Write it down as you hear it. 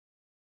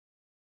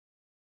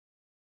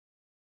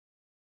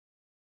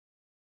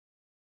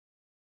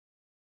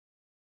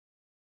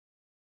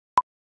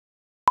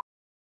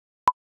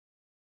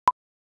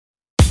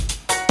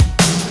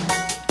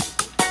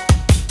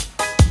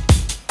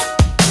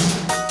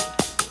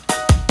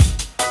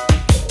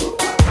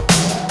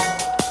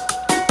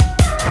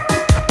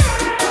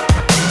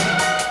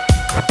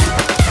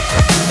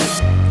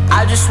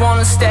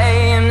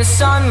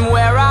sun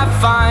where I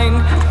find.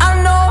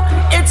 I know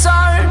it's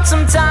hard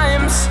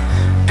sometimes,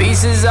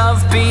 pieces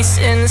of peace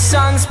in the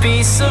sun's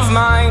peace of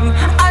mind.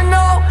 I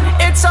know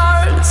it's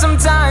hard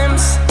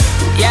sometimes,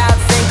 yeah, I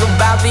think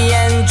about the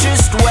end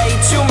just way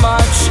too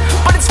much.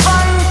 But it's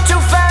fun to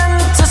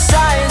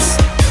fantasize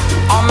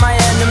on my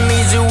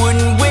enemies who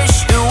wouldn't wish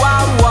who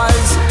I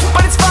was.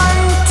 But it's fun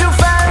to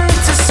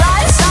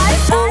fantasize.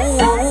 Oh,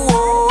 oh,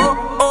 oh,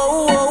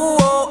 oh,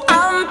 oh, oh,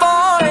 I'm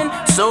falling,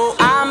 so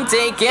I'm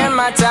taking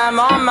my time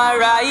on my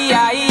ride.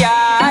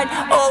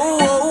 Oh,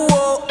 oh,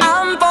 oh,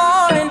 I'm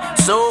falling,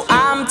 so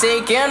I'm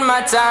taking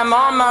my time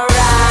on my ride.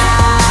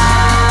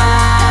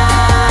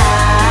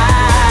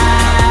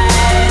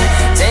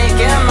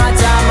 Taking my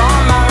time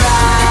on my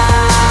ride.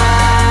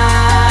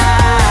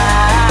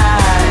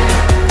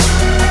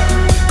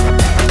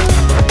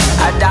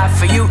 I die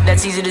for you,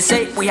 that's easy to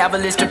say. We have a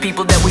list of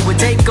people that we would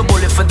take. A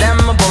bullet for them,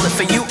 a bullet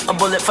for you, a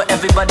bullet for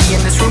everybody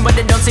in this room. But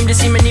they don't seem to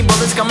see many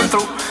bullets coming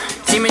through.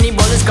 See many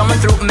bullets coming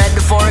through.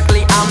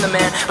 Metaphorically, I'm the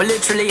man, but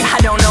literally, I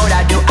don't know what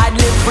I do. I'd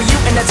live for you,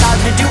 and that's hard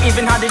to do.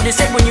 Even harder to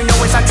say when you know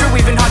it's not true.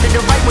 Even harder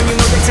to write when you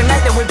know that tonight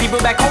there were people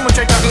back home who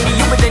tried talking to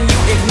you, but then you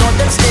ignored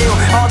them still.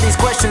 All these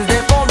questions,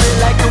 they're falling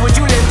like, who would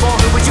you live for?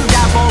 Who would you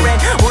die for? And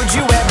would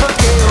you ever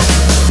kill?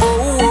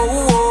 Oh,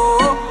 oh,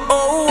 oh,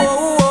 oh,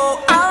 oh,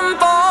 oh, I'm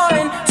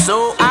falling,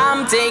 so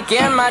I'm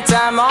taking my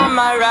time on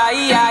my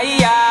ride.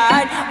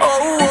 Oh,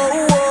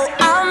 oh, oh,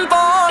 I'm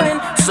falling,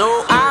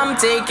 so I'm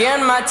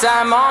taking my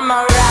time on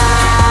my ride.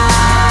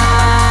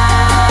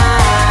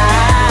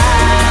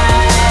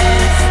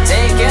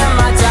 Taking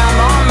my time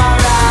on my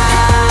ride.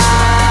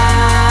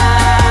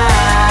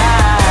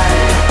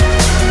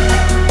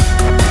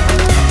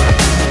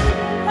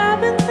 I've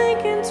been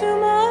thinking too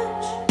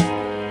much.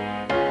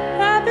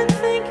 I've been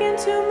thinking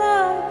too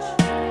much.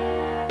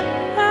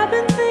 I've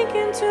been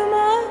thinking too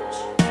much.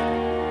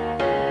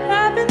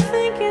 I've been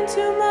thinking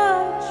too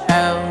much.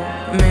 Help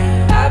me.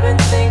 I've been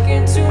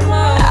thinking too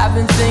much. I've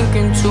been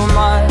thinking too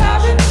much.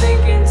 I've been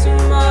thinking too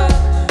much.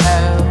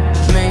 Help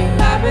me.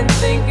 I've been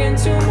thinking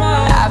too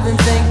much. I've been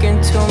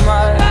thinking too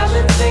much. I've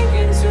been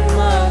thinking too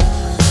much.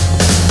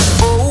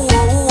 Oh,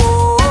 oh,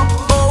 oh,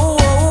 oh,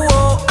 oh,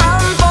 oh,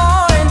 I'm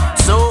falling,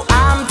 so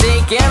I'm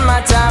taking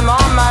my time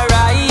on my ride.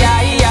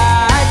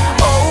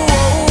 Oh,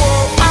 oh,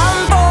 oh, I'm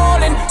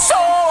falling, so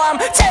I'm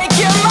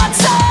taking my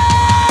time.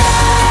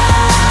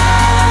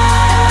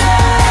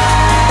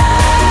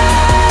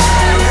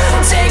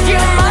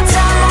 Taking my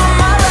time on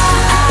my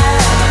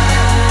ride.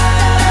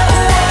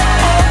 Oh,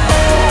 oh,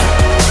 oh,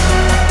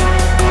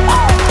 oh,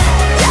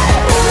 yeah.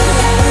 Oh,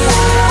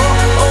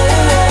 oh,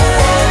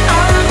 oh,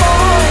 I'm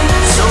falling,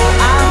 so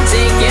I'm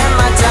taking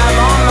my time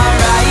on my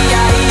ride.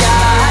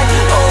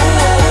 Oh, oh,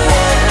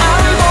 oh,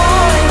 I'm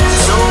falling,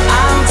 so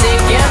I'm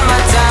taking my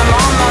time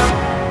on my.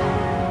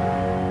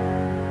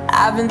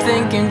 I've been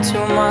thinking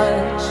too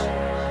much.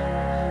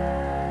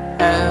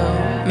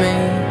 Help me.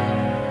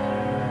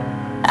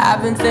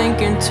 I've been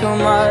thinking too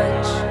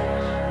much.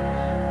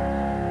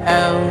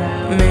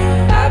 Help me.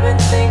 I've been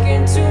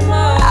thinking too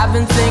much. I've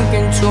been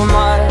thinking too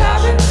much.